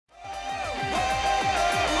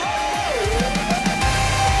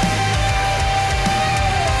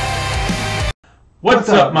What's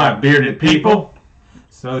up, my bearded people?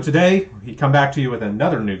 So today, we come back to you with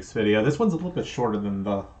another Nukes video. This one's a little bit shorter than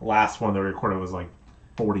the last one that we recorded. Was like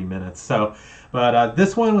 40 minutes. But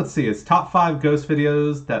this one, let's see, it's top 5 ghost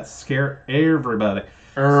videos that scare everybody.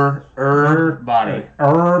 Everybody.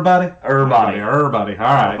 Everybody? Everybody. Everybody. All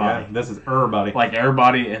right, yeah, this is everybody. Like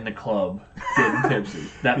everybody in the club getting tipsy.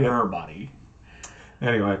 That everybody.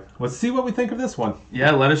 Anyway, let's see what we think of this one. Yeah,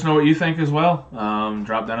 let us know what you think as well.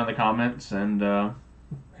 Drop down in the comments, and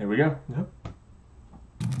here we go. Yep.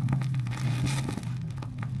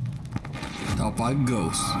 Top 5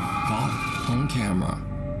 ghosts caught on camera.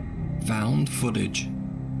 Found footage.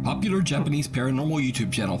 Popular Japanese paranormal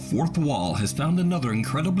YouTube channel Fourth Wall has found another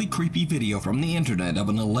incredibly creepy video from the internet of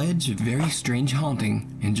an alleged very strange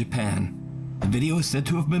haunting in Japan. The video is said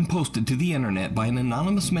to have been posted to the internet by an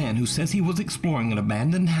anonymous man who says he was exploring an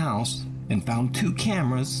abandoned house and found 2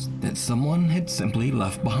 cameras that someone had simply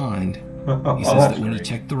left behind. He says that when he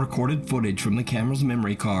checked the recorded footage from the camera's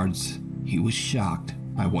memory cards, he was shocked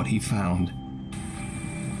by what he found.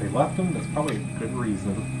 They left them, that's probably a good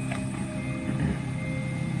reason.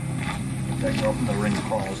 That girl from the ring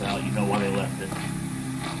crawls out, you know why they left it.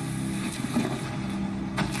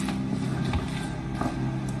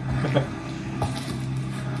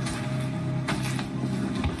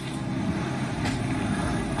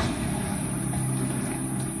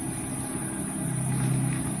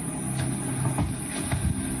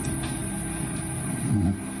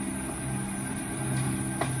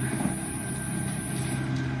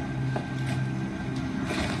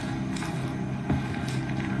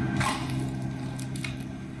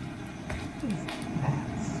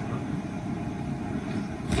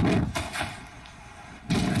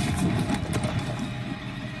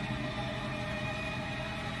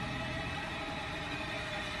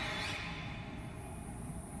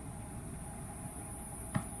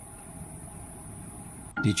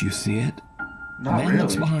 Did you see it? Not The man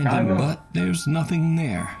looks behind him, but there's nothing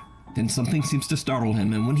there. Then something seems to startle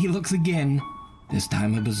him, and when he looks again, this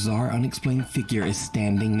time a bizarre, unexplained figure is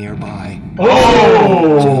standing nearby.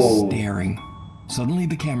 Oh! Just staring. Suddenly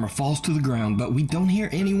the camera falls to the ground, but we don't hear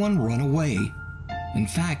anyone run away. In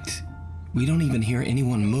fact, we don't even hear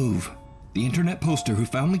anyone move. The internet poster who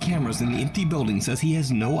found the cameras in the empty building says he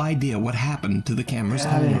has no idea what happened to the camera's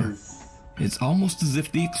owner. It's almost as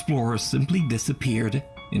if the explorer simply disappeared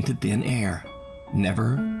into thin air,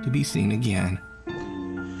 never to be seen again.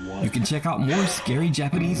 You can check out more scary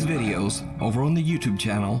Japanese videos over on the YouTube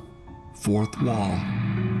channel Fourth Wall.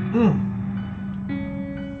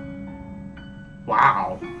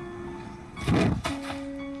 Wow.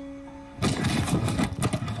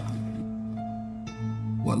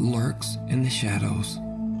 What lurks in the shadows?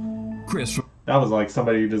 Chris. That was like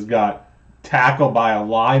somebody who just got tackled by a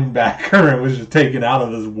linebacker and was just taken out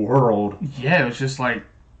of this world. Yeah, it was just like...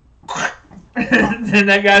 and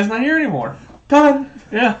that guy's not here anymore. Done.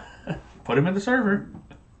 Yeah. Put him in the server.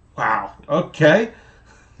 Wow. Okay.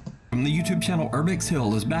 From the YouTube channel Urbex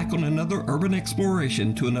Hill is back on another urban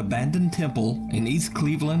exploration to an abandoned temple in East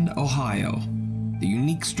Cleveland, Ohio. The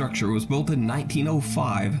unique structure was built in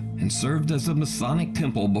 1905 and served as a Masonic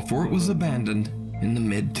temple before it was abandoned in the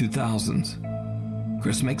mid-2000s.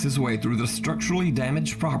 Chris makes his way through the structurally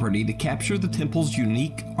damaged property to capture the temple's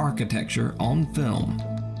unique architecture on film.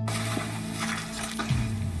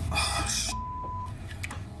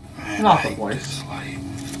 Man, Not the voice.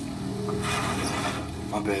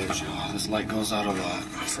 My bad, y'all. This light goes out a lot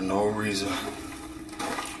for no reason.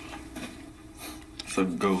 It's a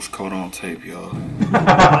ghost caught on tape, y'all.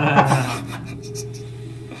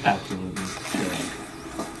 Absolutely.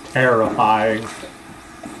 Terrifying.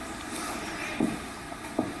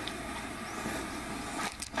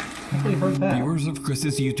 Heard that. Viewers of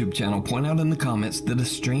Chris's YouTube channel point out in the comments that a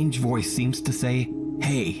strange voice seems to say,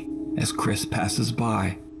 "Hey," as Chris passes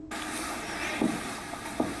by.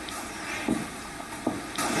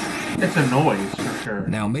 It's a noise, for sure.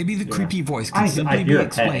 Now, maybe the creepy voice could simply be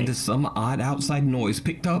explained as some odd outside noise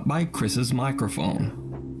picked up by Chris's microphone.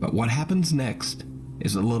 But what happens next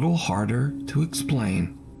is a little harder to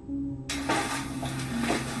explain.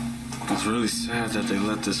 It's really sad that they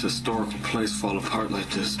let this historical place fall apart like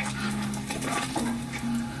this.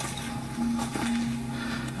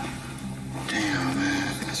 Damn,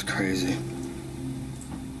 man, that's crazy.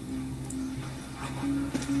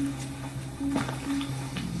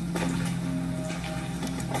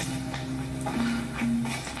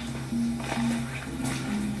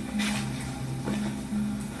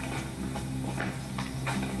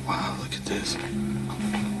 Wow, look at this.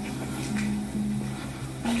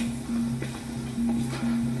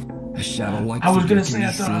 A shadow-like I was figure gonna can say, be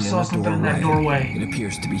I thought I seen saw in something the in that doorway. It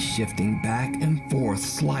appears to be shifting back and forth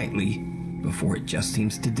slightly before it just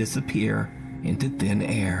seems to disappear into thin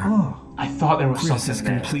air. I thought there was Chris is something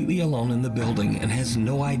there. completely alone in the building and has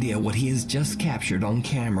no idea what he has just captured on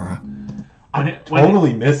camera.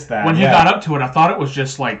 Totally missed that. When he yeah. got up to it, I thought it was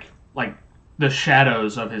just like the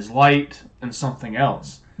shadows of his light and something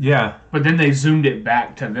else. Yeah. But then they zoomed it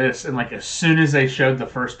back to this, and like as soon as they showed the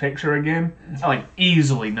first picture again, like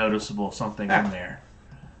easily noticeable something in there.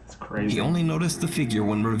 It's crazy. He only noticed the figure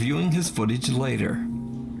when reviewing his footage later.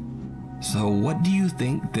 So what do you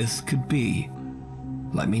think this could be?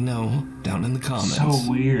 Let me know down in the comments.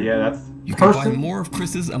 So weird. Yeah, that's You can person? find more of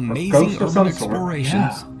Chris's ghost amazing of urban some sort. explorations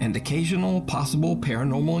Yeah. and occasional possible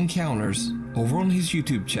paranormal encounters over on his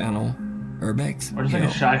YouTube channel, Urbex Or just like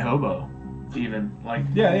a shy hobo, even like.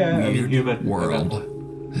 Yeah. I mean, Weird human.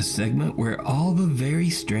 World, a segment where all the very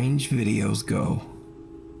strange videos go.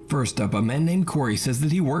 First up, a man named Corey says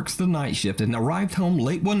that he works the night shift and arrived home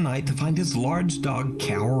late one night to find his large dog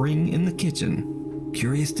cowering in the kitchen.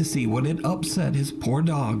 Curious to see what had upset his poor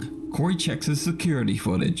dog, Corey checks his security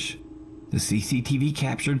footage. The CCTV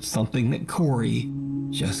captured something that Corey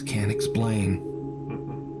just can't explain.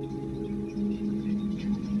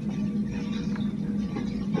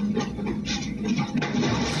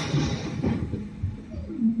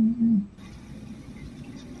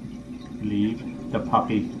 Leave the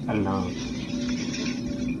puppy alone.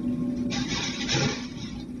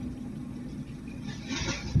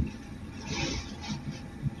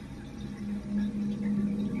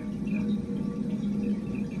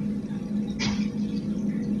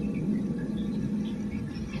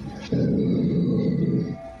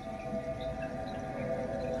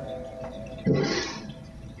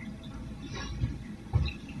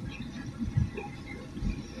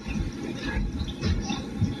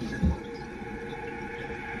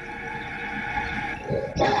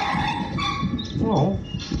 Oh.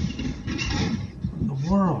 In the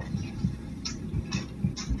world.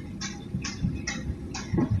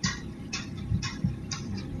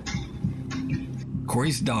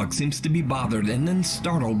 Corey's dog seems to be bothered and then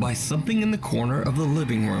startled by something in the corner of the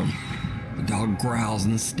living room. The dog growls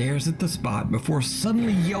and stares at the spot before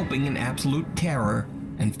suddenly yelping in absolute terror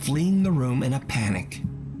and fleeing the room in a panic.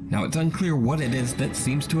 Now it's unclear what it is that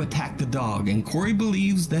seems to attack the dog, and Corey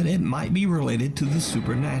believes that it might be related to the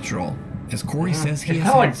supernatural, as Corey says he It's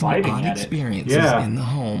has kinda had like some biting odd at it. experiences Yeah. in the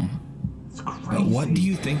home. It's crazy. But what do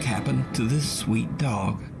you think happened to this sweet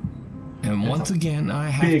dog? And once again, I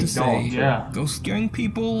have big to say, dog, yeah. ghost scaring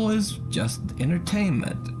people is just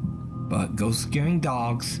entertainment. But ghost scaring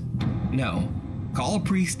dogs, no. Call a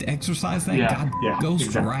priest to exorcise that Yeah, yeah, ghost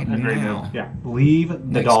exactly. right Agreed. now. Yeah. Leave the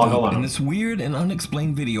Next dog up, alone. in this weird and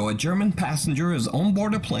unexplained video, a German passenger is on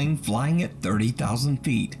board a plane flying at 30,000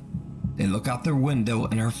 feet. They look out their window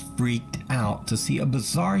and are freaked out to see a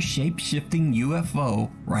bizarre shape-shifting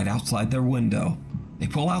UFO right outside their window. They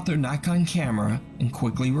pull out their Nikon camera and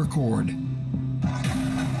quickly record.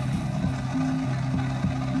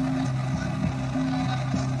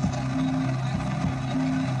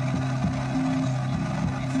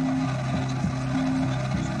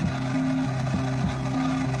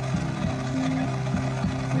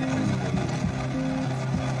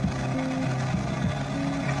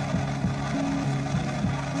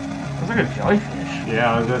 It's like a jellyfish.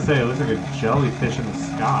 Yeah, I was gonna say it looks like a jellyfish in the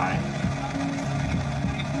sky.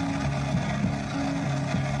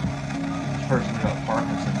 This person got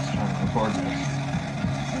Parkinson's trying to record this.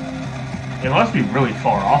 It must be really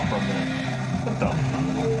far off from it. What the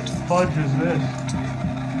fudge is this?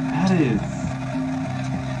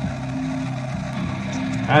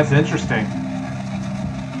 That's interesting.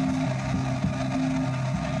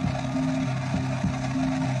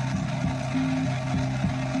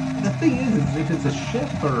 The thing is if it's a ship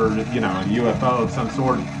or, a UFO of some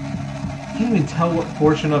sort, you can't even tell what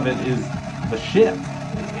portion of it is the ship.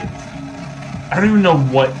 I don't even know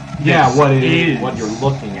what. What it is. is, what you're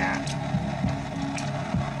looking at.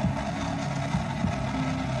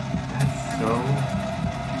 That's so...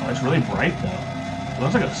 Oh, it's really bright though. It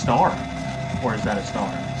looks like a star. Or is that a star?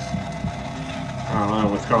 I don't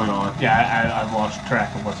know what's going on. Yeah, I've lost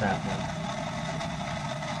track of what's happening.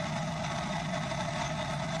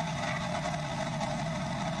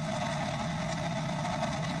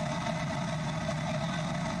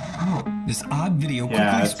 This odd video quickly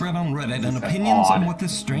Yeah, it's- spread on Reddit, and it's opinions odd. on what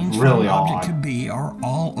this strange Really found object odd. could be are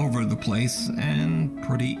all over the place and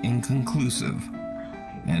pretty inconclusive.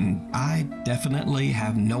 And I definitely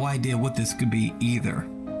have no idea what this could be either.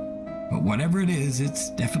 But whatever it is,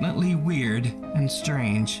 it's definitely weird and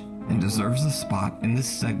strange and deserves a spot in this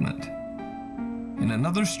segment. In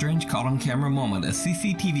another strange caught-on-camera moment, a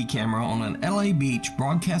CCTV camera on an LA beach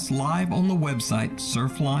broadcasts live on the website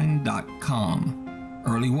surfline.com.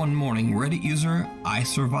 Early one morning, Reddit user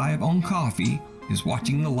ISurviveOnCoffee is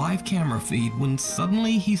watching the live camera feed when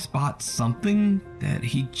suddenly he spots something that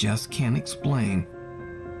he just can't explain.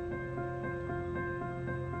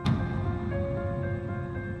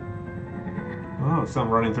 Oh,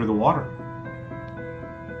 something running through the water.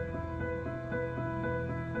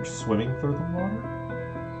 Or swimming through the water?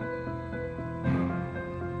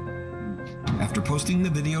 After posting the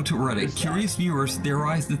video to Reddit, curious viewers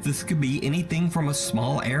theorized that this could be anything from a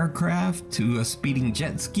small aircraft to a speeding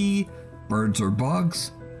jet ski, birds or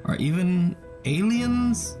bugs, or even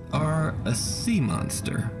aliens or a sea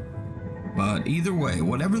monster. But either way,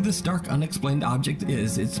 whatever this dark unexplained object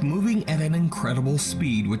is, it's moving at an incredible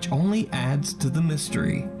speed, which only adds to the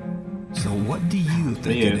mystery. So what do you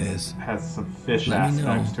think it is? It has some fish Let me know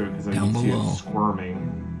aspects to it because I down can see below. it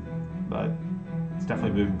squirming. But it's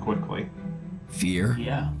definitely moving quickly. Fear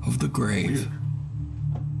of the grave.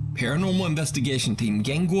 Paranormal investigation team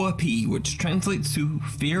Gangua P, which translates to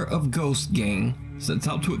Fear of Ghost Gang, sets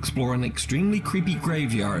out to explore an extremely creepy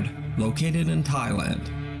graveyard located in Thailand.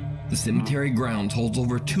 The cemetery grounds holds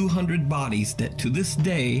over 200 bodies that to this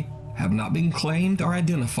day have not been claimed or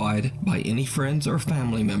identified by any friends or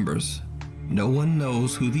family members. No one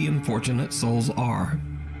knows who the unfortunate souls are,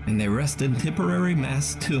 and they rest in temporary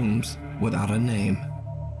mass tombs without a name.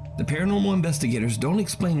 The paranormal investigators don't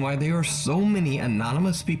explain why there are so many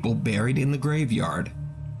anonymous people buried in the graveyard,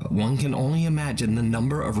 but one can only imagine the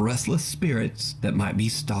number of restless spirits that might be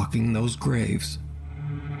stalking those graves.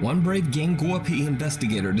 One brave Gangua P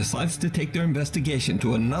investigator decides to take their investigation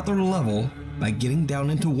to another level by getting down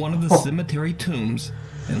into one of the cemetery tombs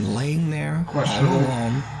and laying there all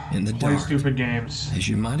alone in the Play dark. stupid games. As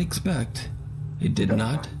you might expect, it did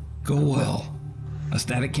not go well. A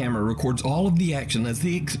static camera records all of the action as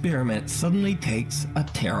the experiment suddenly takes a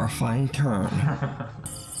terrifying turn.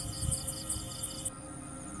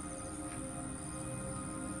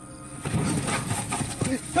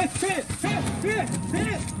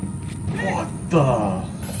 What the?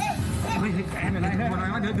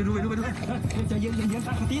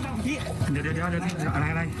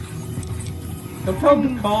 Don't tell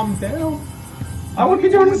him to calm down. I would be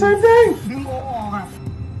doing the same thing.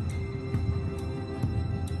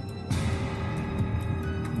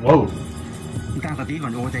 Whoa. ตั้งสติก่อ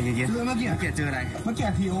นโอใจเย็นๆเมื่อกี้เจออะไรเมื่อกี้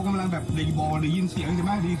ทีโอกำลังแบบรีบอลได้ยินเสียงใช่ไห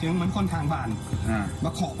มได้ยินเสียงเหมือนคนทางบ้านมา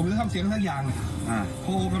เคาะผมเลยทำเสียงทักอย่างโอ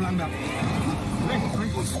กำลังแบบเฮ้ย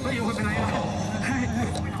โอเป็นไร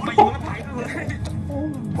ไปอยู่แล้วไปเลย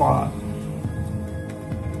Wow.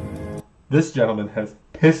 This gentleman has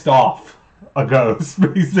pissed off a ghost,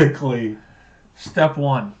 basically. Step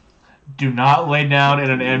 1. Do not lay down in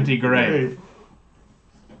an empty grave.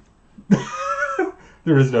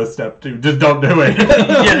 There is no step 2. Just don't do it.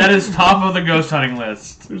 Yeah, that is top of the ghost hunting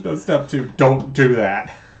list. There's no step 2. Don't do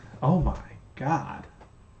that. Oh my god.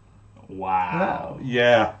 Wow.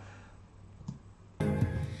 Yeah.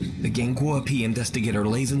 The Gangua P investigator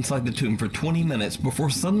lays inside the tomb for 20 minutes before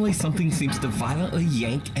suddenly something seems to violently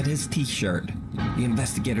yank at his t-shirt. The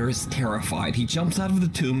investigator is terrified. He jumps out of the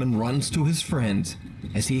tomb and runs to his friends.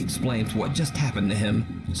 As he explains what just happened to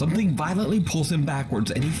him, something violently pulls him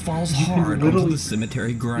backwards and he falls hard onto the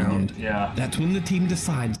cemetery ground. Yeah. That's when the team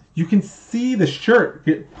decides You can see the shirt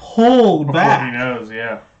get pulled Before back. he knows,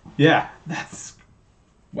 yeah. Yeah.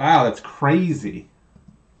 Wow, that's crazy.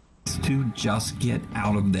 to just get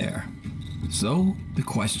out of there. So the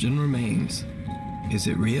question remains, is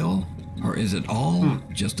it real or is it all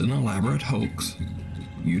just an elaborate hoax?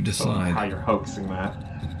 You decide. How you're hoaxing that.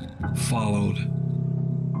 Followed.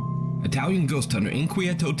 Italian ghost hunter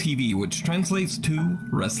Inquieto TV, which translates to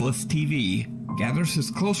Restless TV, gathers his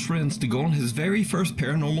close friends to go on his very first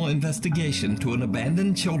paranormal investigation to an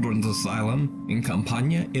abandoned children's asylum in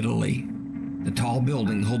Campania, Italy. The tall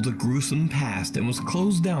building holds a gruesome past and was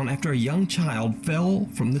closed down after a young child fell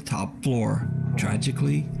from the top floor,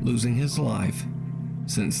 tragically losing his life.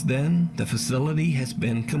 Since then, the facility has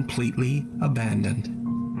been completely abandoned.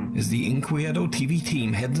 As the Inquieto TV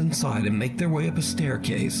team heads inside and make their way up a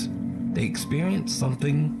staircase, they experience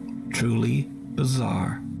something truly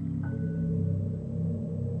bizarre.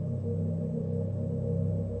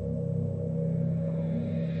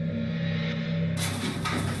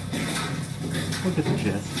 Look at the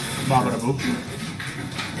gist. Babadaboo.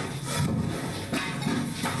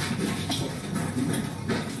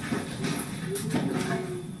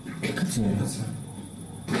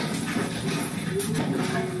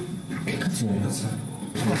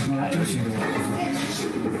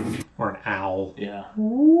 Or an owl. Yeah.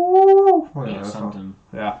 Ooh. Woo! Yeah, something.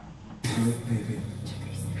 Yeah.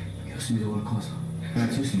 Io ho sentito qualcosa.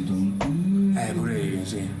 Io sento un... pure io,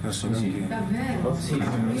 sì. Posso sì. Davvero? Sì,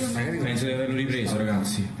 penso di averlo ripreso,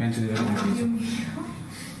 ragazzi. Penso di averlo ripreso.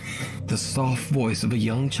 The soft voice of a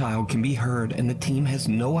young child can be heard, and the team has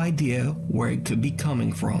no idea where it could be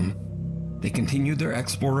coming from. They continue their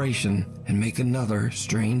exploration and make another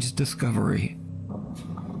strange discovery.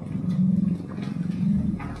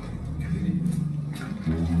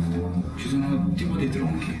 Ci sono tipo dei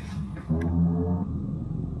tronchi.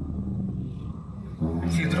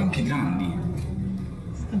 Sì, tronchi grandi.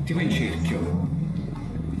 Tipo in cerchio.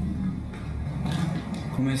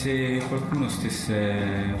 Come se qualcuno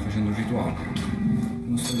stesse facendo un rituale.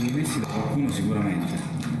 Sono stati messi da qualcuno sicuramente.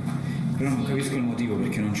 Però non capisco il motivo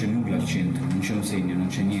perché non c'è nulla al centro, non c'è un segno, non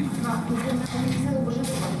c'è niente. Ma mi sembra che è stato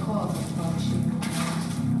bruciato qualcosa oggi.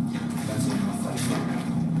 Penso che non fare.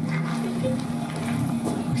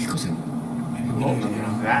 Che cos'è?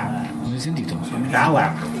 L'hai sentito? That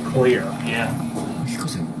loud, clear. Yeah. Che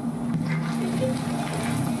cos'è? And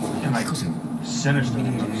Che like cos'è? sinister.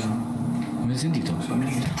 L'hai sentito?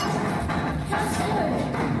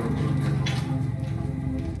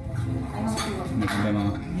 Vabbè, ma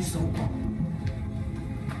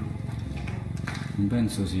non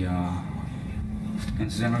penso sia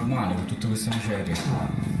normale con tutte queste macerie.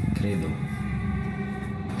 Credo.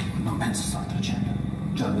 Non penso sia altra gente.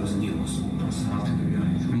 Già devo sentire questo punto, sono altri due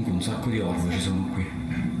pianeti. Comunque un sacco di orbe ci sono qui.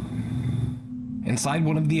 Inside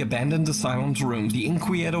one of the abandoned asylum's rooms, the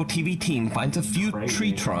Inquieto TV team finds a few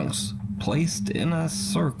tree trunks placed in a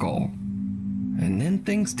circle. And then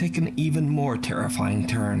things take an even more terrifying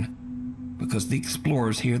turn, because the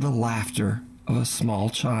explorers hear the laughter of a small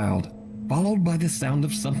child, followed by the sound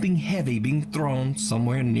of something heavy being thrown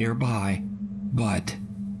somewhere nearby. But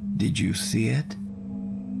did you see it?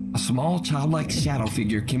 A small childlike shadow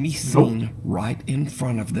figure can be seen right in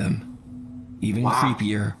front of them. Even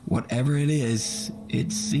creepier, whatever it is,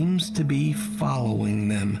 it seems to be following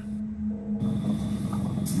them.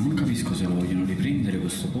 Non capisco se lo vogliono riprendere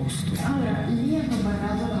questo posto. Allora, lì hanno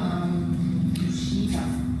barrato l'uscita.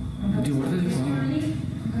 Oddio, guardate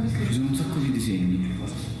qua. Ci sono un sacco di disegni.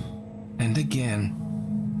 And again,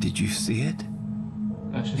 did you see it?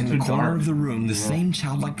 That's just In too the corner dark. of the room, the same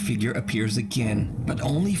childlike figure appears again, but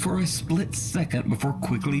only for a split second before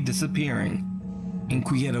quickly disappearing.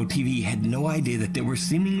 Inquieto TV had no idea that they were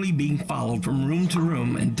seemingly being followed from room to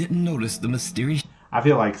room and didn't notice the mysterious... I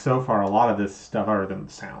feel like so far a lot of this stuff, other than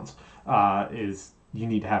the sounds, is you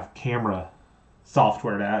need to have camera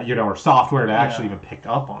software to, or software to actually even pick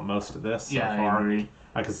up on most of this. Yeah, so far. I agree.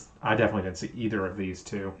 Because I definitely didn't see either of these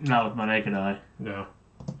two. Not with my naked eye. No.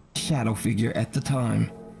 shadow figure at the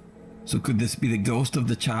time. So could this be the ghost of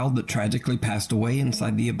the child that tragically passed away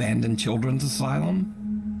inside the abandoned children's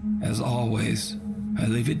asylum? As always, I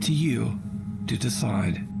leave it to you to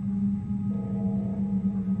decide.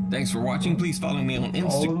 Thanks for watching. Please follow me on All of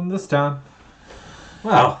Instagram. them this time.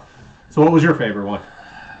 Wow. So what was your favorite one?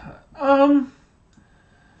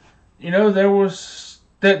 There was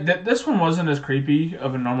this one wasn't as creepy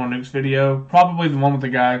of a normal Nuke's video. Probably the one with the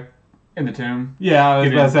guy in the tomb. Yeah, I was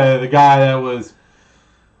going to say the guy that was,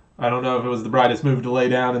 I don't know if it was the brightest move to lay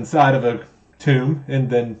down inside of a tomb, and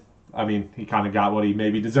then, he kind of got what he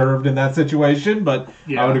maybe deserved in that situation, but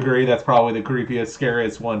Yeah. I would agree that's probably the creepiest,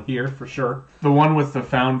 scariest one here, for sure. The one with the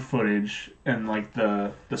found footage and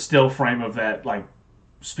the still frame of that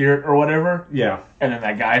spirit or whatever, Yeah. and then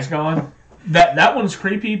that guy's gone. That one's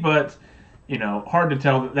creepy, but hard to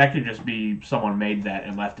tell. That could just be someone made that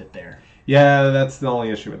and left it there. Yeah, that's the only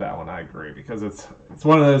issue with that one, I agree, because it's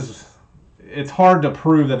one of those, it's hard to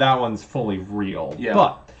prove that one's fully real. Yeah.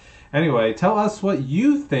 But anyway, tell us what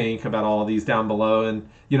you think about all of these down below, and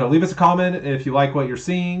leave us a comment if you like what you're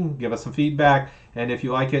seeing, give us some feedback, and if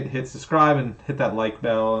you like it, hit subscribe and hit that like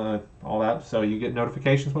bell, all that, so you get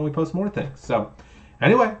notifications when we post more things. So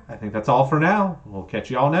anyway, I think that's all for now. We'll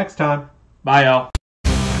catch you all next time. Bye, y'all.